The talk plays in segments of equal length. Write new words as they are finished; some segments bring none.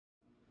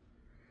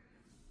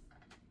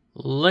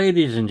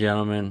Ladies and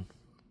gentlemen,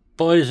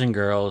 boys and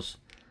girls,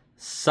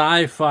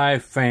 sci-fi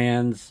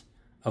fans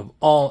of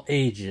all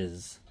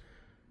ages,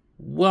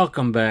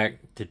 welcome back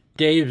to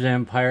Dave's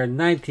Empire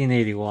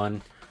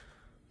 1981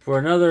 for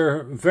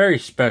another very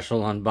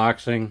special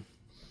unboxing.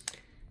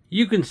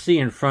 You can see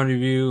in front of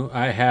you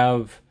I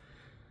have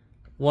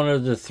one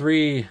of the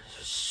three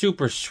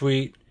super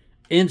sweet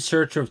In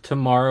Search of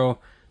Tomorrow,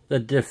 the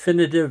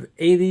definitive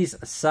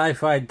 80s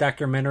sci-fi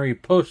documentary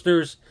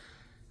posters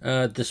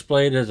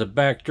displayed as a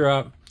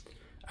backdrop.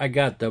 I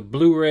got the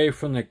Blu-ray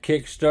from the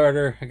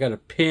Kickstarter. I got a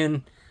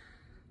pin.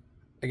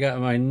 I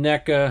got my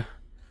NECA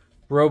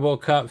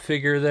RoboCop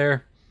figure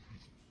there.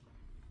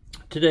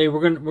 Today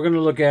we're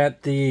gonna look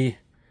at the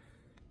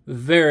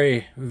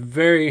very,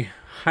 very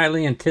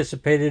highly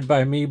anticipated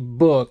by me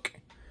book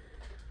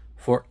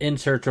for In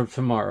Search of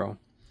Tomorrow.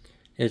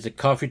 It's a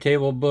coffee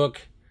table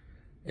book.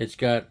 It's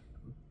got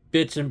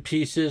bits and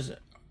pieces,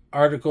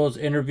 articles,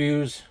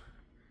 interviews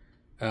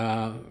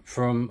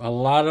from a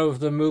lot of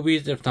the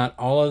movies, if not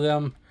all of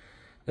them,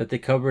 that they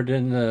covered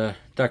in the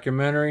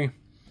documentary.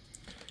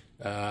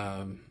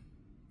 And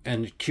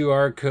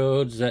QR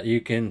codes that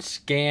you can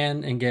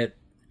scan and get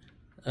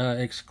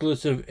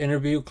exclusive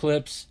interview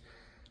clips.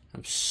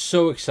 I'm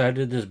so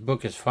excited this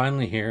book is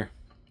finally here.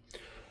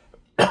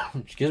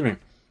 Excuse me.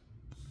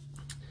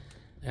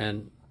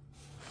 And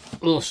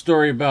a little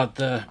story about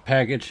the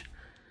package.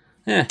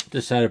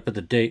 Decided to put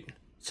the date.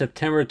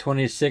 September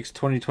 26,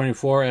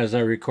 2024 as I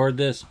record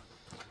this.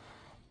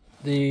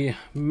 The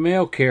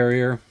mail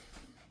carrier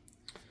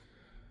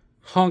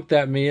honked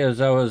at me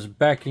as I was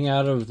backing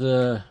out of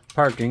the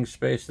parking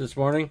space this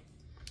morning.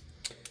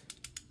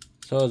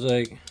 So I was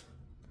like,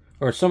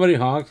 or somebody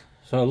honked,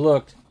 so I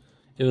looked.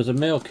 It was a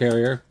mail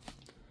carrier.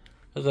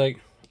 I was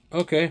like,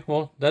 okay,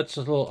 well, that's a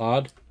little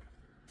odd.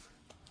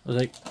 I was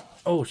like,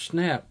 oh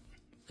snap,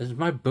 is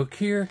my book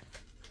here?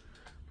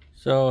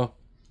 So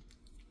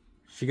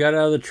she got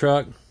out of the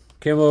truck,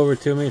 came over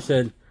to me,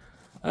 said,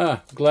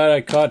 glad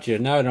I caught you.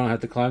 Now I don't have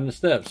to climb the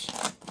steps.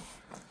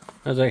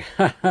 I was like,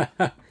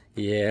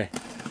 yeah,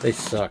 they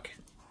suck.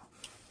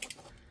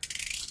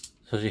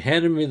 So she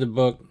handed me the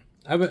book.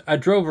 I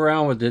drove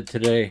around with it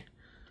today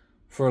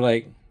for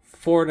like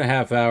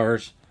 4.5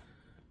 hours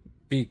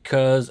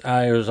because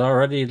I was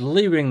already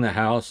leaving the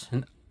house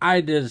and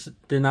I just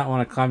did not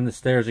want to climb the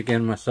stairs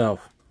again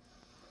myself.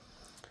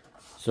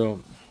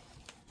 So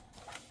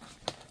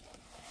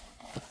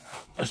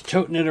I was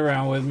toting it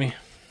around with me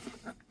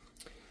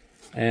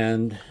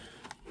and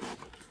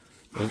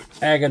it was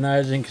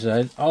agonizing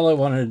because all I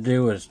wanted to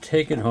do was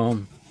take it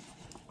home,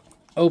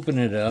 open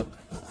it up,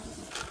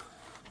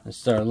 and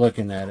start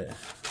looking at it.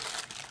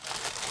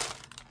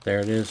 There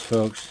it is,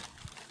 folks.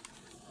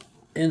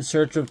 In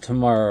Search of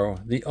Tomorrow,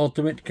 the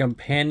ultimate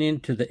companion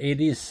to the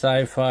 80s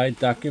sci-fi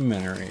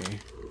documentary.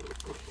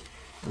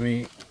 Let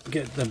me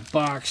get the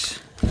box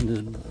and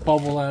this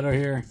bubble out of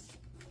here.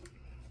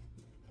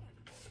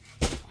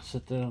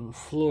 Set that on the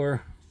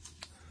floor.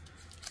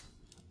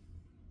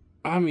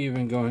 I'm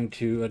even going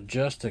to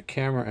adjust the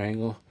camera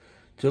angle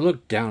to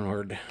look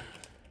downward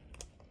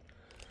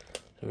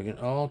so we can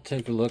all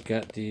take a look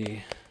at the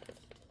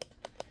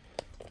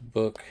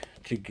book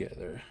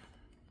together.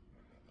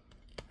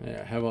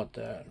 Yeah, how about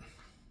that?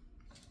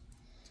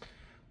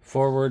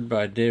 Foreword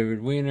by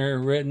David Weiner,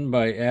 written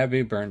by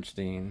Abby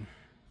Bernstein.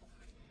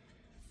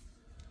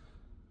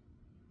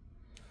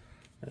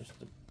 There's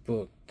the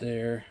book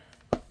there.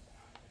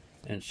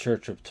 In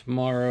Search of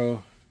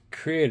Tomorrow,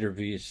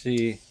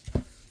 CreatorVC.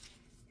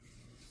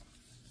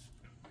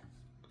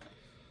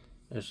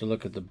 There's a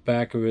look at the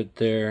back of it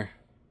there.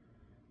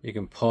 You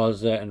can pause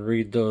that and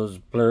read those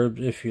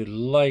blurbs if you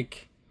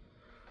like.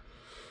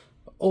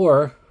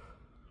 Or,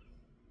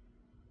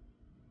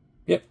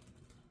 yep,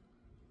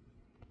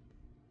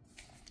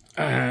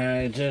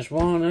 I just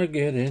want to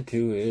get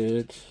into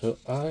it. So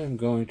I'm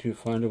going to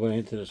find a way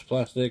into this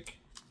plastic.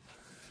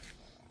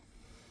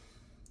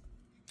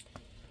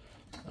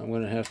 I'm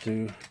going to have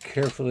to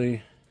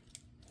carefully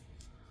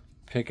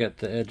pick at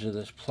the edge of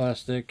this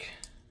plastic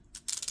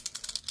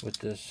with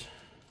this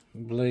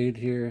blade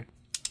here.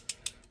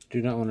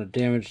 Do not want to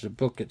damage the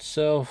book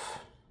itself.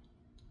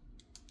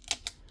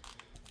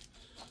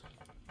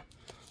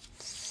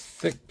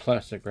 Thick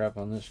plastic wrap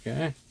on this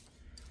guy,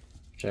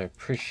 which I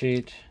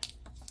appreciate,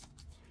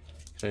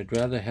 because I'd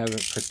rather have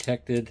it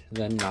protected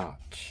than not.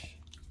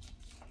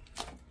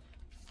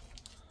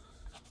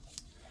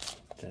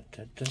 Da,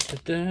 da, da, da,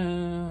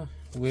 da.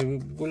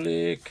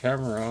 Willy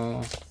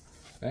camera.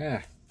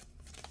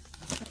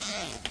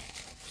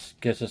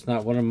 Guess it's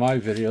not one of my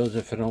videos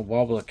if I don't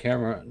wobble the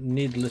camera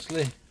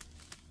needlessly.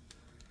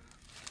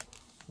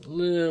 A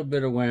little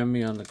bit of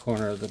whammy on the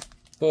corner of the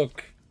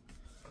book,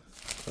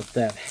 but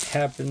that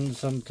happens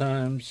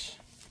sometimes.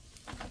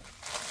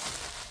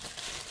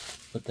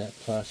 Put that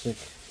plastic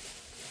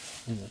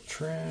in the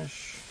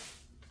trash.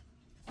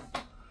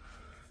 Let's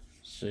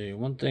see,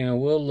 one thing I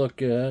will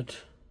look at: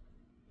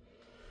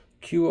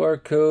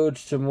 QR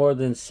codes to more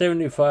than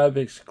 75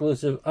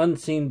 exclusive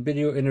unseen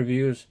video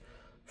interviews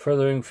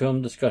furthering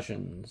film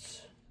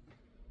discussions.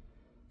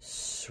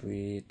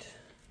 sweet.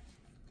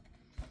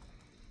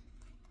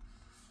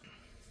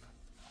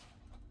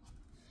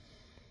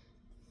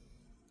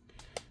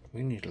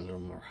 We need a little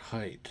more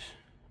height.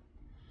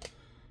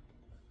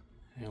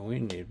 And we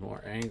need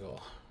more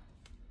angle.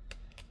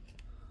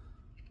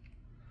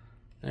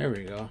 There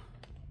we go.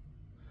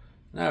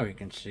 Now we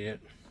can see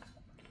it.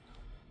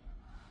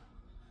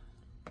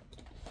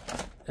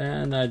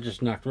 And I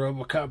just knocked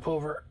RoboCop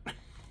over.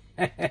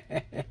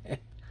 Dead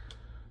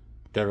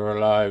or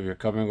alive, you're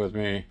coming with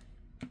me.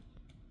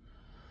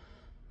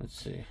 Let's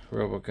see.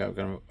 RoboCop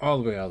gonna move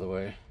all the way out of the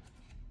way.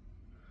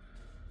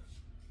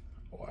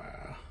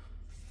 Wow.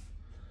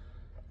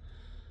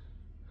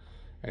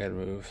 I gotta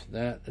move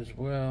that as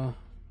well.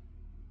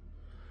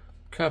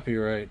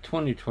 Copyright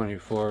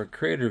 2024,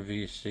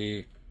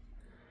 CreatorVC.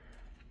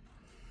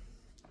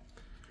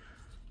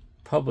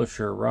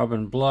 Publisher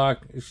Robin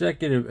Block,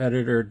 Executive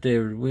Editor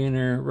David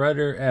Weiner,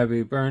 Writer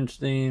Abby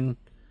Bernstein,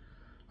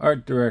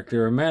 Art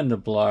Director Amanda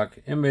Block,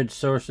 Image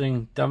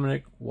Sourcing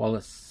Dominic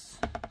Wallace.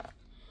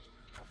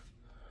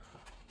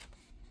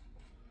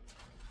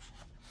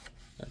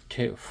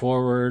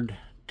 Forward,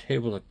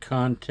 Table of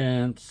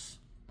Contents,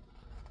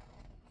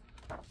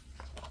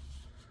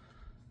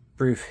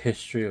 Brief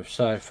History of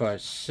Sci-Fi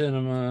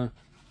Cinema,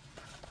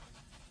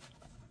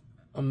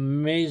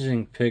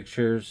 amazing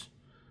pictures,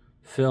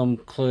 film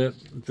clip,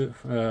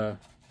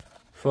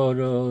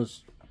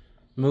 photos,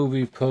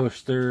 movie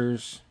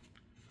posters,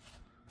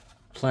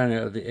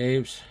 Planet of the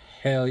Apes,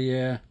 hell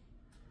yeah.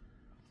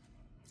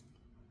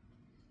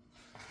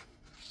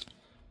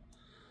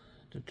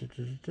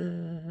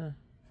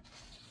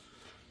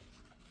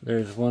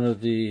 There's one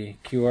of the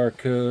QR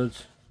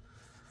codes.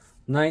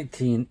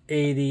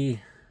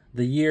 1980,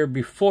 the year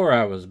before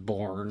I was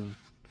born.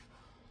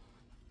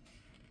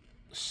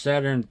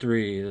 Saturn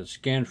 3, the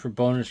scan for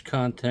bonus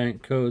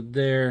content code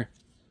there.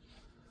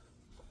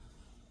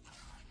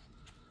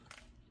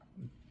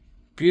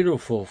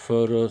 Beautiful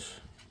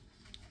photos.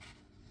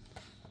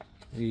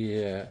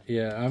 Yeah,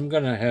 I'm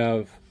gonna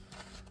have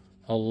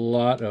a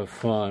lot of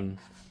fun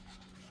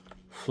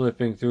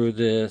flipping through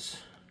this,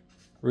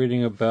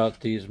 reading about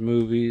these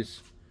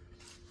movies,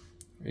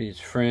 these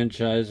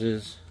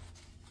franchises.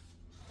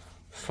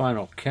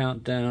 Final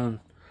countdown.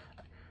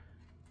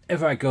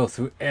 If I go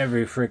through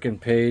every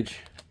freaking page,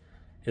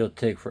 it'll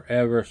take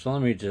forever. So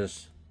let me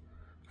just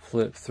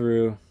flip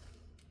through.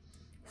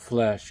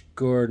 Flash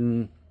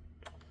Gordon.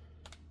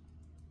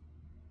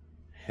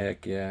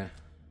 Heck yeah.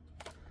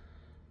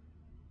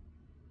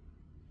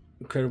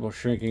 Incredible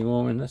Shrinking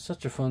Woman. That's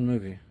such a fun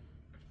movie.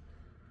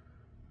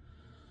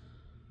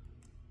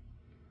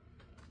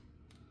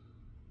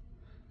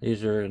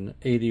 These are an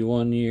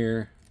 81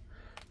 year.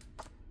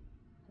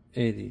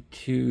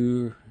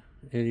 82,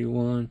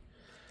 81.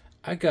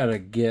 I gotta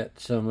get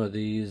some of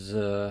these,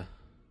 I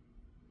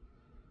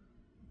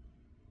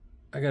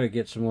gotta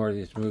get some more of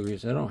these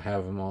movies. I don't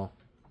have them all.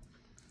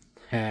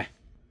 Ha.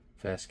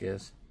 Fast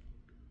guess.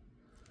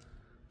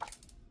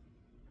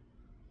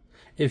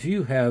 If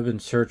you have In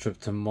Search of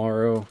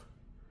Tomorrow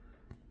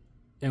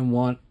and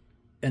want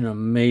an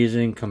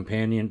amazing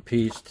companion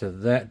piece to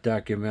that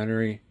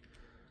documentary,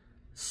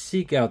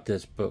 seek out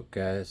this book,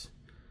 guys.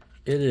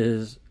 It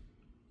is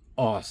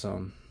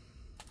awesome.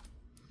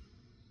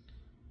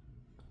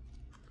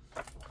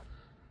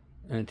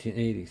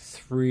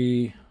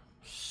 1983.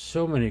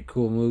 So many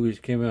cool movies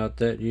came out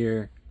that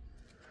year.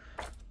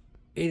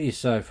 80s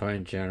sci-fi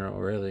in general,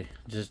 really.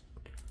 Just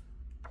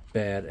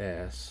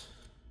badass.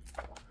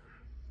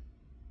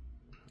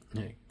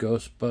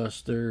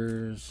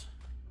 Ghostbusters.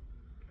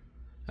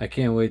 I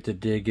can't wait to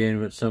dig in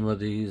with some of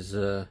these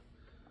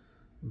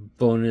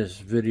bonus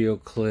video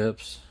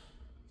clips.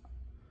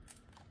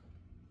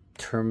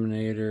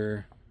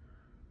 Terminator.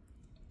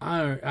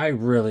 I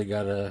really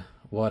gotta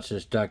watch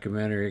this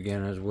documentary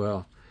again as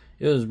well.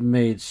 It was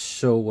made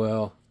so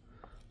well,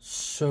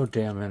 so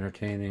damn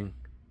entertaining.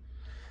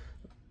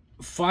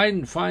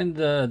 Find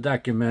the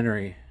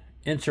documentary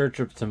In Search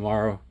of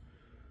Tomorrow.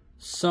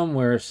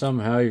 Somewhere,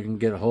 somehow you can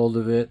get a hold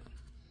of it.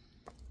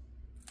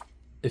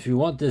 If you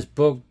want this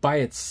book by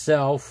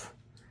itself,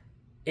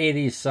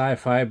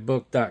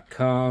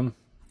 80sci-fi-book.com.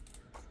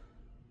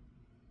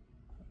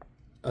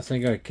 I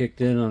think I kicked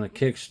in on a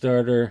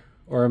Kickstarter,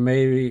 or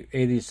maybe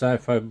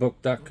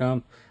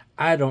 80sci-fi-book.com.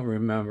 I don't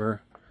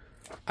remember.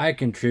 I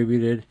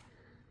contributed.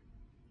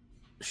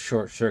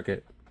 Short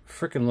Circuit.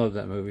 Freaking love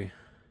that movie.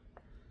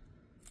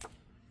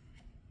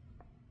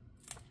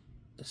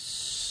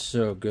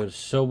 So good.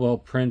 So well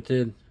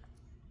printed.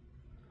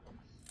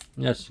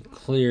 That's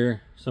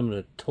clear. Some of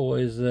the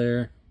toys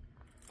there.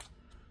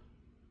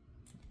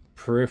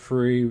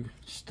 Periphery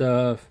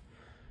stuff.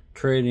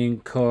 Trading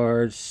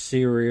cards.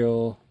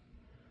 Cereal.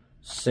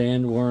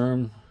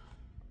 Sandworm.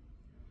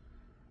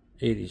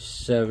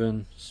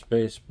 87.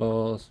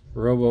 Spaceballs.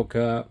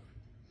 RoboCop.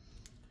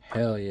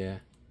 Hell yeah.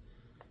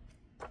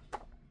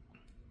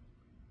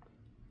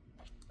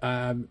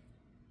 I'm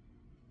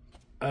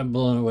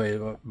blown away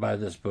by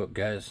this book,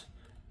 guys.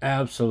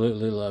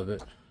 Absolutely love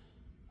it.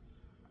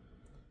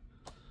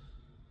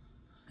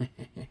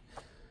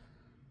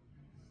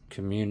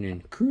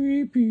 Communion.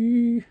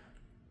 Creepy.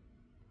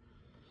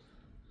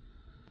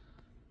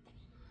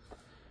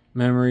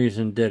 Memories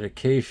and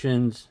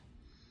dedications.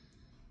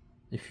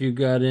 If you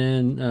got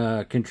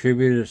in,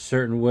 contributed a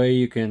certain way,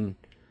 you can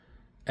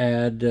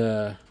add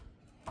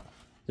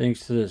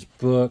things to this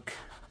book.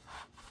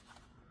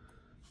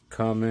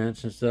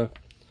 Comments and stuff.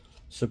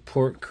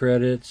 Support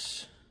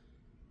credits.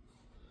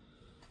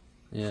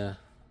 Yeah.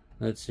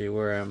 Let's see,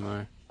 where am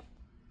I?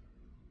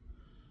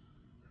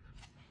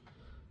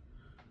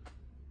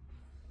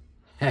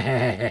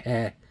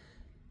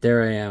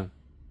 There I am.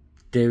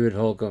 David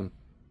Holcomb.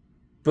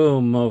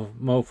 Boom,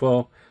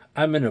 mofo.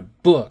 I'm in a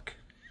book.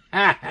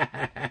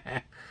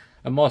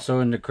 I'm also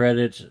in the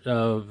credits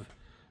of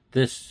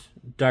this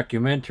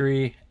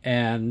documentary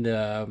and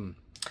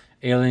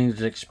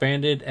Aliens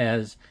Expanded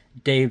as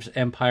Dave's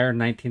Empire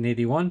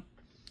 1981.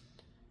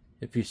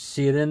 If you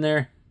see it in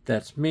there,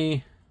 that's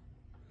me.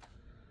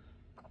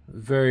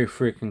 Very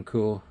freaking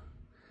cool.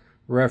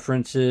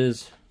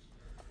 References.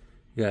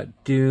 You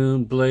got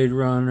Dune, Blade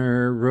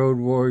Runner, Road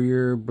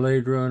Warrior,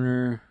 Blade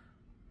Runner.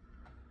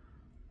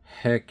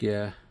 Heck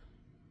yeah.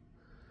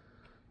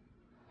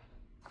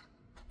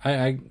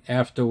 I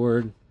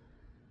afterward,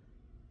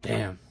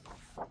 damn.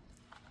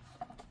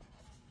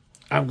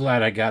 I'm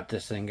glad I got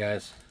this thing,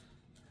 guys.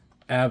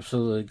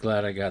 Absolutely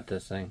glad I got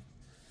this thing.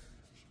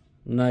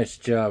 Nice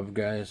job,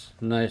 guys.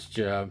 Nice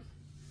job.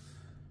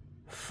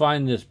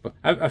 Find this book.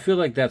 I feel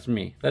like that's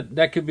me.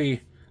 That could be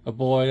a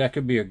boy, that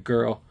could be a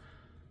girl.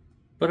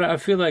 But I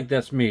feel like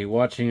that's me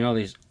watching all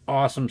these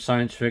awesome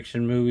science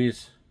fiction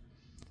movies.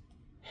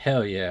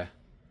 Hell yeah.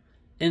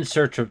 In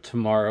Search of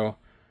Tomorrow.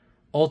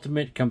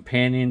 Ultimate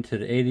companion to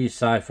the 80s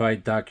sci-fi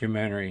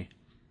documentary.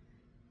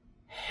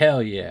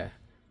 Hell yeah.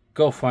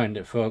 Go find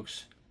it,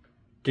 folks.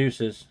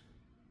 Deuces.